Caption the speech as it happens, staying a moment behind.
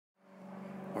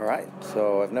Alright,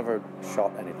 so I've never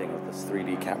shot anything with this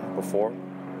 3D camera before,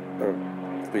 or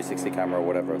 360 camera or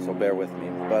whatever, so bear with me.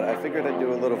 But I figured I'd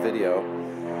do a little video.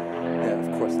 Yeah,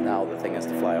 of course now the thing has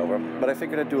to fly over. But I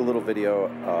figured I'd do a little video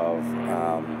of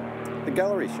the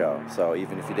gallery show. So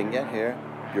even if you didn't get here,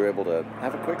 you're able to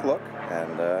have a quick look.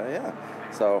 And yeah,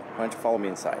 so why don't you follow me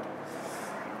inside.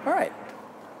 Alright,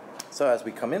 so as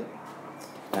we come in,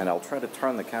 and I'll try to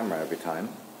turn the camera every time.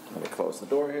 Let me close the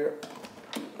door here.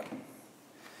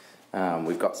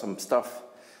 We've got some stuff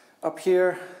up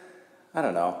here. I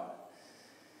don't know.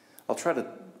 I'll try to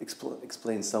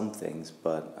explain some things,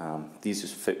 but these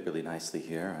just fit really nicely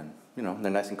here, and you know,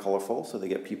 they're nice and colorful, so they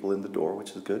get people in the door,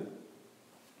 which is good.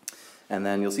 And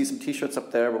then you'll see some t-shirts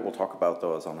up there, but we'll talk about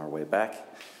those on our way back.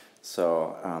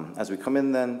 So as we come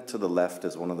in then, to the left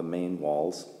is one of the main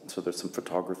walls. So there's some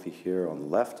photography here on the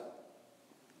left,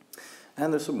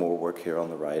 and there's some more work here on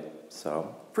the right.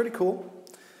 So pretty cool.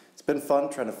 It's been fun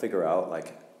trying to figure out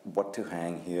like what to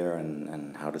hang here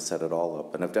and how to set it all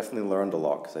up. And I've definitely learned a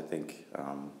lot, because I think,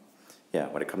 yeah,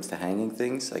 when it comes to hanging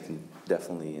things, I can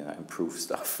definitely improve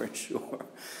stuff for sure.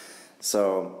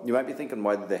 So you might be thinking,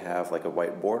 why did they have like a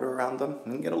white border around them?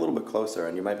 You can get a little bit closer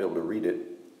and you might be able to read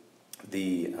it.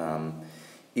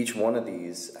 Each one of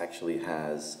these actually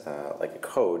has like a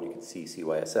code. You can see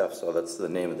CYSF, so that's the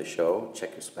name of the show.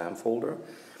 Check your spam folder.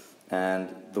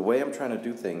 And the way I'm trying to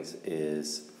do things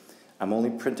is I'm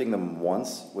only printing them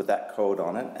once with that code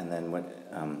on it, and then when,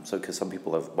 so because some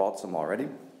people have bought some already,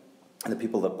 and the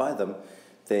people that buy them,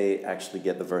 they actually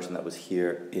get the version that was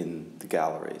here in the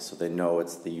gallery, so they know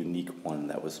it's the unique one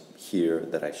that was here,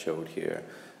 that I showed here,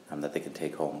 that they can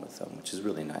take home with them, which is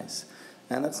really nice.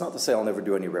 And that's not to say I'll never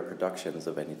do any reproductions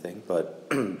of anything, but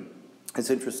it's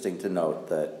interesting to note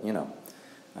that, you know,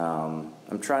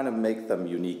 I'm trying to make them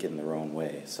unique in their own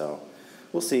way, so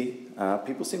we'll see.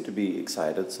 People seem to be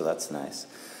excited, so that's nice.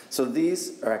 So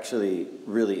these are actually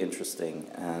really interesting,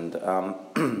 and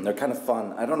they're kind of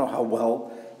fun. I don't know how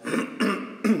well,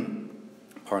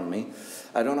 pardon me,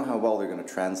 I don't know how well they're going to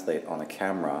translate on a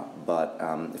camera, but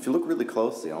if you look really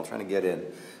closely, I'll try to get in,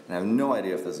 and I have no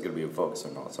idea if this is going to be in focus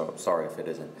or not, so I'm sorry if it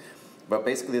isn't. But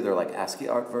basically they're like ASCII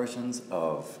art versions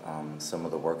of some of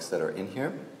the works that are in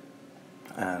here.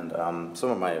 And some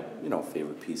of my, you know,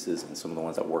 favorite pieces, and some of the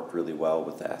ones that worked really well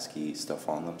with the ASCII stuff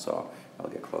on them. So I'll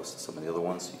get close to some of the other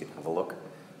ones so you can have a look.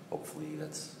 Hopefully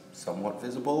that's somewhat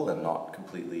visible and not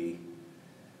completely,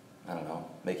 I don't know,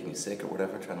 making you sick or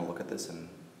whatever, trying to look at this in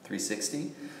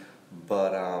 360.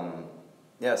 But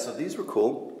yeah, so these were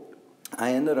cool.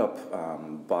 I ended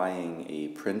up buying a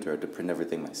printer to print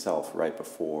everything myself right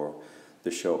before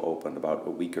the show opened, about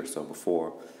a week or so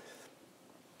before.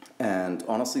 And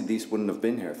honestly, these wouldn't have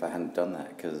been here if I hadn't done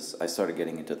that, because I started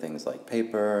getting into things like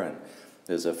paper, and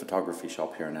there's a photography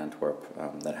shop here in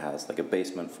Antwerp that has like a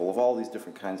basement full of all these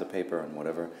different kinds of paper and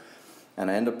whatever.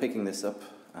 And I ended up picking this up,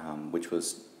 which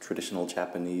was traditional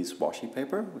Japanese washi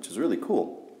paper, which is really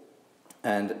cool.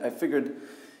 And I figured,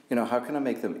 you know, how can I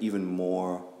make them even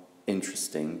more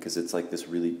interesting, because it's like this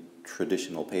really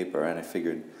traditional paper. And I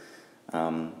figured,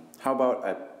 how about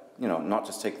I, you know, not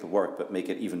just take the work, but make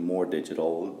it even more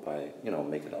digital by, you know,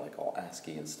 make it like all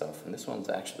ASCII and stuff. And this one's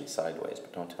actually sideways,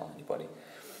 but don't tell anybody.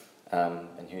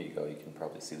 And here you go, you can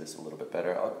probably see this a little bit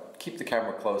better. I'll keep the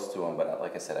camera close to them, but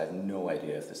like I said, I have no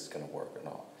idea if this is going to work or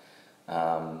not.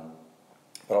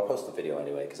 But I'll post the video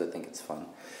anyway, because I think it's fun.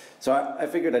 So I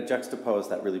figured I'd juxtapose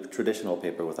that really traditional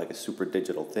paper with like a super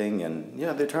digital thing, and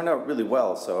yeah, they turned out really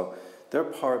well. So they're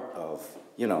part of,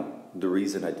 you know, the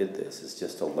reason I did this is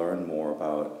just to learn more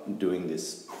about doing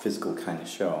this physical kind of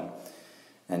show.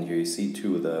 And here you see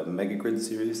two of the Mega Grid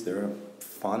series. They're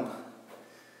fun.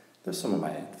 They're some of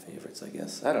my favorites, I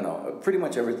guess. I don't know. Pretty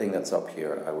much everything that's up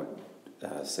here I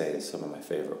would say is some of my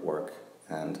favorite work.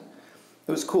 And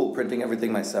it was cool printing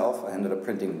everything myself. I ended up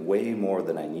printing way more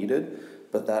than I needed,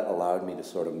 but that allowed me to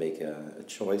sort of make a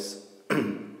choice.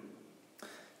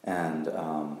 And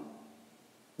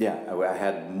yeah, I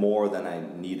had more than I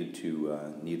needed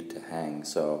to hang,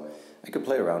 so I could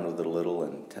play around with it a little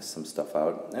and test some stuff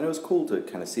out. And it was cool to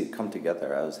kind of see it come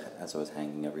together as I was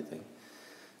hanging everything.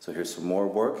 So here's some more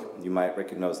work. You might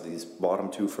recognize these bottom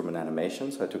two from an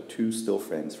animation. So I took two still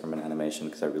frames from an animation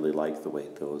because I really like the way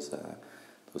those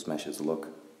meshes look.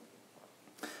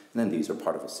 And then these are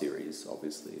part of a series.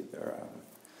 Obviously, they're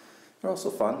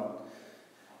also fun.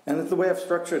 And the way I've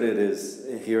structured it is,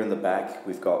 here in the back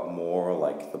we've got more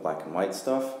like the black and white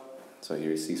stuff. So here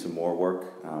you see some more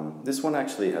work. This one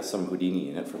actually has some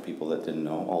Houdini in it, for people that didn't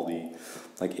know. All the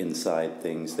like inside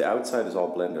things. The outside is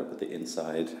all Blender, but the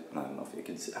inside, I don't know if you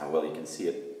can see how well you can see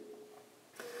it.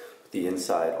 the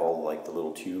inside, all like the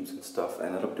little tubes and stuff. I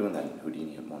ended up doing that in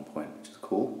Houdini at one point, which is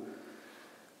cool.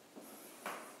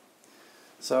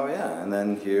 So yeah, and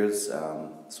then here's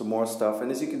some more stuff,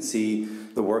 and as you can see,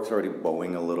 the work's already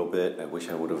bowing a little bit. I wish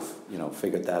I would have,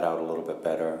 figured that out a little bit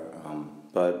better,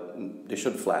 but they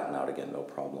should flatten out again, no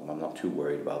problem. I'm not too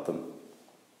worried about them.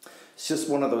 It's just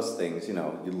one of those things, you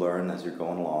learn as you're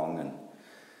going along, and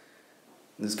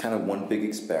this is kind of one big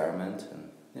experiment,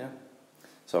 and yeah.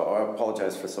 So I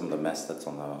apologize for some of the mess that's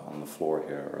on the floor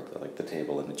here, or the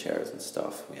table and the chairs and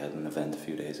stuff. We had an event a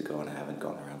few days ago, and I haven't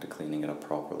gone around to cleaning it up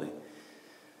properly.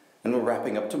 And we're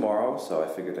wrapping up tomorrow, so I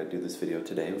figured I'd do this video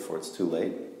today before it's too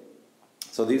late.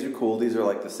 So these are cool. These are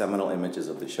like the seminal images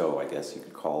of the show, I guess you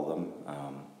could call them.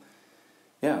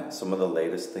 Yeah, some of the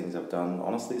latest things I've done,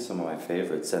 honestly, some of my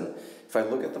favorites. And if I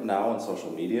look at them now on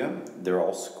social media, they're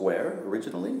all square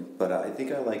originally, but I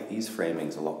think I like these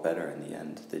framings a lot better in the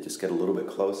end. They just get a little bit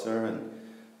closer, and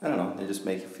I don't know, they just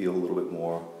make you feel a little bit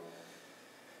more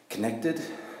connected.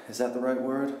 Is that the right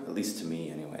word? At least to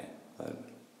me, anyway. But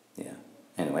yeah.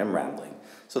 Anyway, I'm rambling.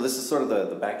 So this is sort of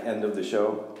the back end of the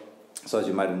show. So as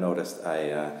you might have noticed,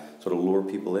 I sort of lure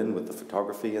people in with the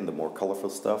photography and the more colorful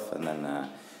stuff, and then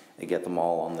I get them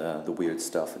all on the weird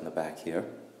stuff in the back here.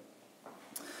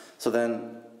 So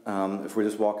then, if we're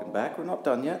just walking back, we're not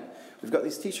done yet. We've got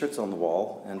these t-shirts on the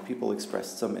wall, and people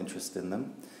expressed some interest in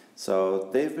them. So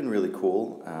they've been really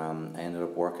cool. I ended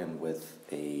up working with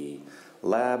a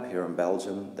lab here in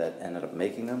Belgium that ended up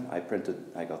making them. I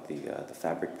got the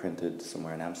fabric printed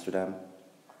somewhere in Amsterdam.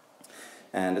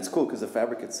 And it's cool because the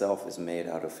fabric itself is made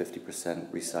out of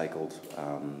 50% recycled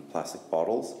plastic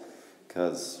bottles.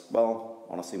 Because, well,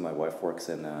 honestly, my wife works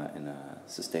in a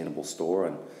sustainable store,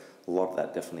 and a lot of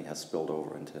that definitely has spilled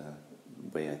over into the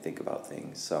way I think about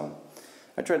things. So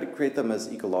I tried to create them as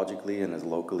ecologically and as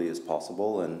locally as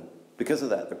possible, and because of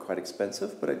that, they're quite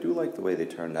expensive, but I do like the way they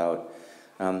turned out.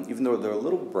 Even though they're a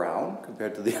little brown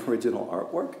compared to the original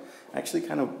artwork, I actually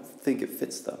kind of think it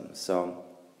fits them, so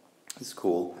it's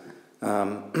cool.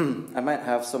 I might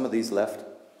have some of these left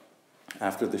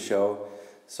after the show,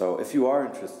 so if you are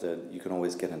interested, you can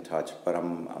always get in touch, but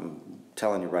I'm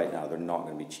telling you right now, they're not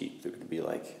going to be cheap. They're going to be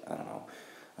like, I don't know,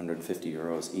 150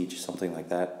 euros each, something like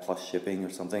that, plus shipping or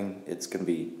something. It's going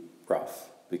to be rough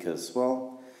because,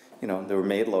 well, they were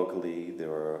made locally, they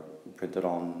were printed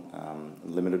on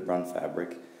limited run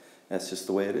fabric. That's just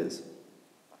the way it is.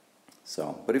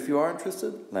 So, but if you are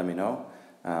interested, let me know.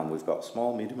 We've got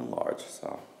small, medium, and large,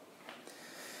 so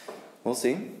we'll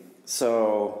see.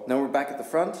 So now we're back at the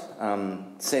front.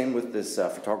 Same with this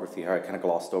photography here. I kind of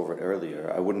glossed over it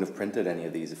earlier. I wouldn't have printed any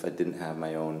of these if I didn't have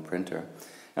my own printer.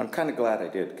 And I'm kind of glad I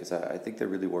did, because I think they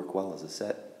really work well as a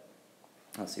set.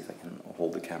 I'll see if I can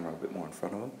hold the camera a bit more in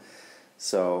front of them.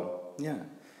 So, yeah.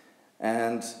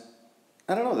 And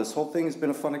I don't know, this whole thing has been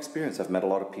a fun experience. I've met a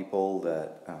lot of people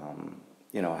that,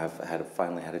 have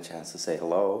finally had a chance to say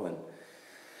hello, and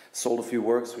sold a few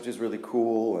works, which is really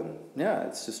cool. And yeah,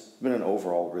 it's just been an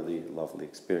overall really lovely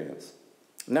experience.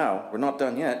 Now, we're not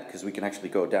done yet, because we can actually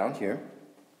go down here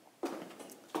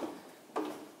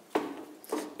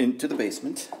into the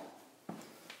basement.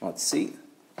 Let's see.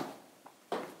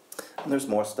 And there's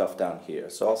more stuff down here.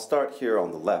 So I'll start here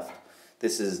on the left.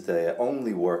 This is the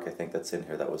only work I think that's in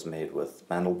here that was made with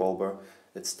Mandelbulber.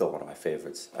 It's still one of my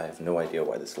favorites. I have no idea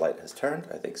why this light has turned.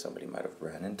 I think somebody might have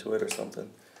ran into it or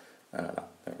something. I don't know.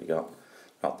 There we go.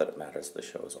 Not that it matters. The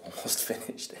show is almost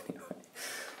finished anyway.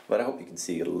 But I hope you can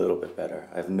see it a little bit better.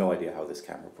 I have no idea how this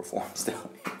camera performs down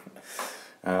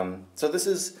here. So this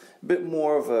is a bit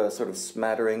more of a sort of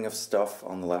smattering of stuff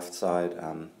on the left side.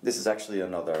 This is actually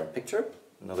another picture,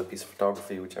 another piece of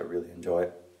photography which I really enjoy.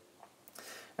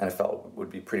 And I felt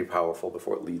would be pretty powerful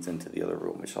before it leads into the other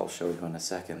room, which I'll show you in a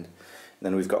second. And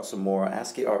then we've got some more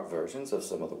ASCII art versions of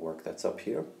some of the work that's up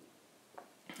here.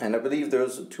 And I believe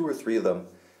there's 2 or 3 of them.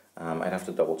 I'd have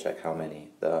to double check how many,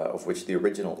 of which the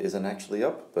original isn't actually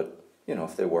up, but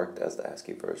if they worked as the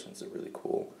ASCII versions, they're really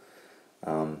cool.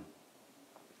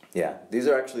 Yeah, these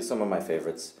are actually some of my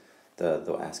favorites,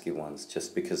 the ASCII ones,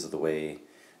 just because of the way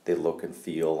they look and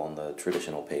feel on the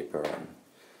traditional paper. And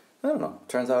I don't know,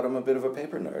 turns out I'm a bit of a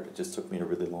paper nerd. It just took me a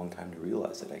really long time to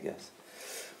realize it, I guess.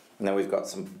 And then we've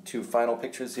got 2 final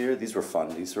pictures here. These were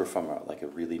fun. These were from like a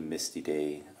really misty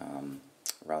day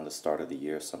around the start of the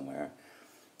year somewhere.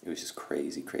 It was just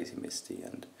crazy, crazy misty,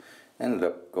 and I ended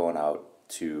up going out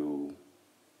to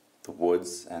the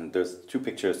woods, and there's 2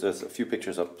 pictures, there's a few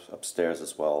pictures upstairs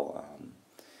as well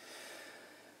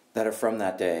that are from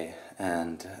that day,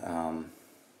 and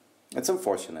it's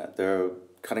unfortunate. They're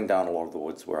cutting down a lot of the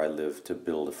woods where I live to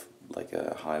build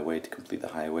a highway, to complete the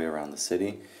highway around the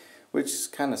city,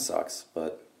 which kind of sucks,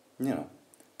 but you know,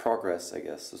 progress, I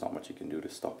guess. There's not much you can do to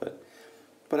stop it.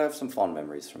 But I have some fond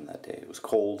memories from that day. It was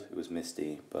cold, it was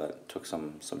misty, but took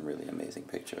some really amazing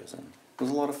pictures, and it was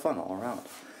a lot of fun all around.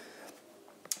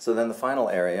 So then the final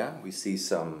area, we see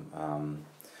some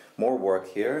more work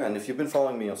here, and if you've been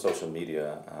following me on social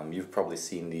media, you've probably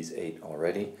seen these 8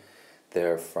 already.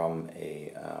 They're from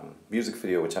a music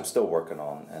video which I'm still working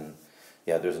on, and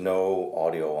yeah, there's no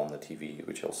audio on the TV,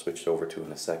 which I'll switch over to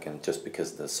in a second, just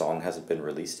because the song hasn't been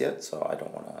released yet, so I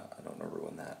don't wanna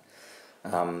ruin that.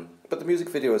 But the music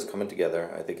video is coming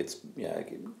together. I think it's, yeah, it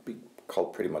could be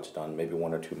called pretty much done, maybe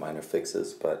 1 or 2 minor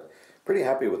fixes, but pretty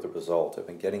happy with the result. I've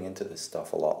been getting into this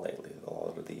stuff a lot lately, a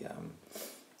lot of the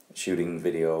shooting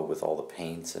video with all the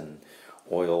paints and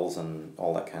oils and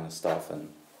all that kind of stuff,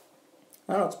 and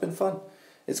I don't know, it's been fun.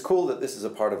 It's cool that this is a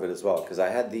part of it as well, because I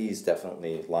had these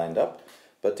definitely lined up,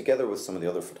 but together with some of the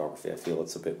other photography, I feel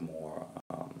it's a bit more,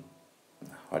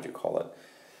 how do you call it?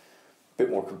 A bit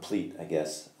more complete, I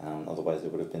guess. Otherwise,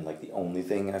 it would have been like the only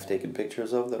thing I've taken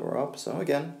pictures of that were up. So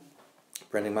again,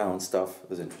 printing my own stuff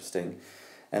was interesting.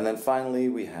 And then finally,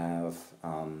 we have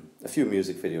a few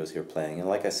music videos here playing. And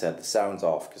like I said, the sound's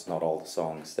off because not all the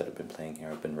songs that have been playing here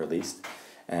have been released.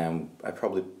 And I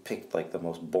probably picked like the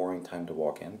most boring time to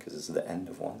walk in because this is the end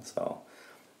of one. So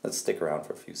let's stick around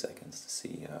for a few seconds to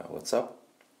see what's up.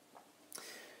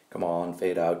 Come on,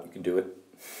 fade out, you can do it.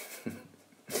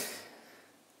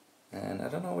 And I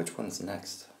don't know which one's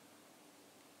next.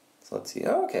 So let's see.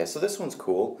 Oh, okay, so this one's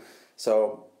cool.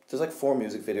 So there's like 4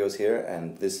 music videos here,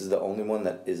 and this is the only one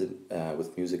that isn't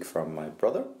with music from my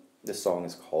brother. This song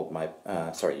is called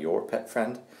Your Pet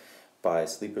Friend by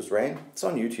Sleeper's Rain. It's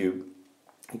on YouTube.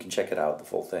 You can check it out, the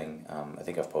full thing. I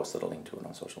think I've posted a link to it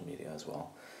on social media as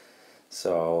well.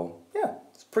 So yeah,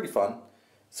 it's pretty fun.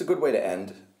 It's a good way to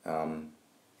end.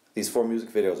 These 4 music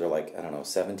videos are like, I don't know,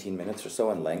 17 minutes or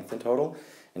so in length in total.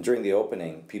 And during the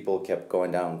opening, people kept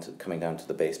coming down to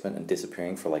the basement and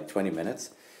disappearing for like 20 minutes.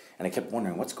 And I kept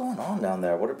wondering, what's going on down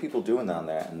there? What are people doing down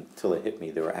there? Until it hit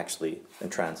me, they were actually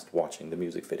entranced watching the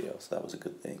music video, so that was a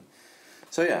good thing.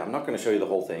 So yeah, I'm not going to show you the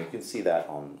whole thing. You can see that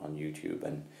on YouTube.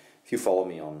 And if you follow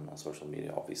me on social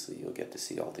media, obviously, you'll get to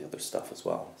see all the other stuff as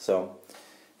well. So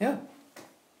yeah,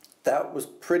 that was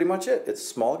pretty much it. It's a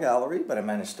small gallery, but I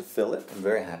managed to fill it. I'm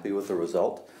very happy with the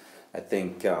result. I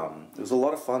think it was a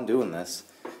lot of fun doing this.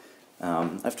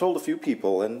 I've told a few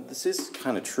people, and this is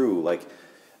kind of true, like,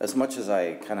 as much as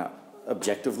I kind of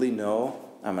objectively know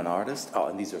I'm an artist, oh,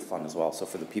 and these are fun as well, so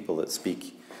for the people that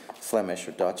speak Flemish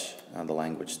or Dutch, the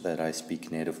language that I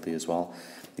speak natively as well,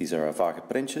 these are vage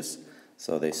printjes,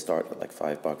 so they start at like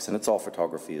 $5, and it's all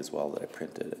photography as well that I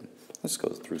printed, and let's go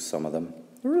through some of them.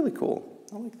 They're really cool,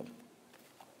 I like them.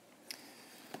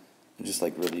 And just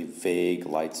like really vague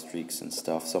light streaks and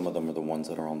stuff. Some of them are the ones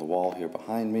that are on the wall here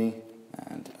behind me,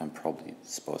 and I'm probably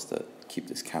supposed to keep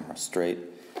this camera straight.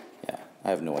 Yeah, I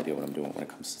have no idea what I'm doing when it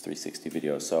comes to 360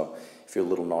 videos, so if you're a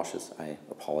little nauseous, I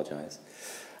apologize.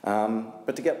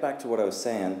 But to get back to what I was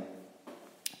saying,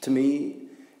 to me,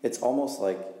 it's almost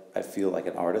like I feel like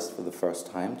an artist for the first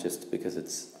time, just because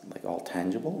it's like all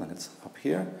tangible and it's up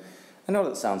here. I know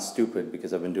that sounds stupid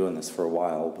because I've been doing this for a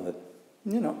while, but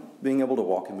you know, being able to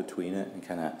walk in between it and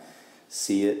kind of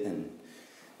see it and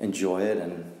enjoy it,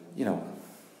 and you know,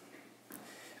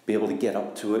 be able to get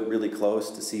up to it really close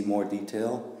to see more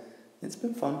detail, it's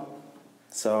been fun.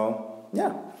 So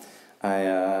yeah,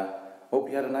 I hope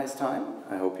you had a nice time.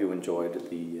 I hope you enjoyed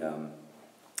the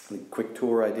quick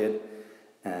tour I did,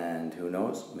 and who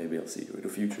knows, maybe I'll see you at a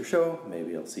future show,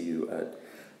 maybe I'll see you at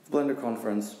the Blender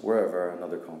conference, wherever,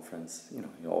 another conference. You know,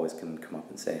 you always can come up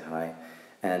and say hi.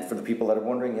 And for the people that are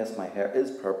wondering, yes, my hair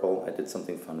is purple. I did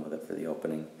something fun with it for the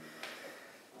opening.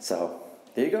 So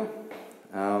there you go.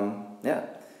 Yeah,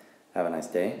 have a nice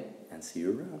day and see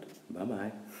you around.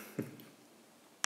 Bye-bye.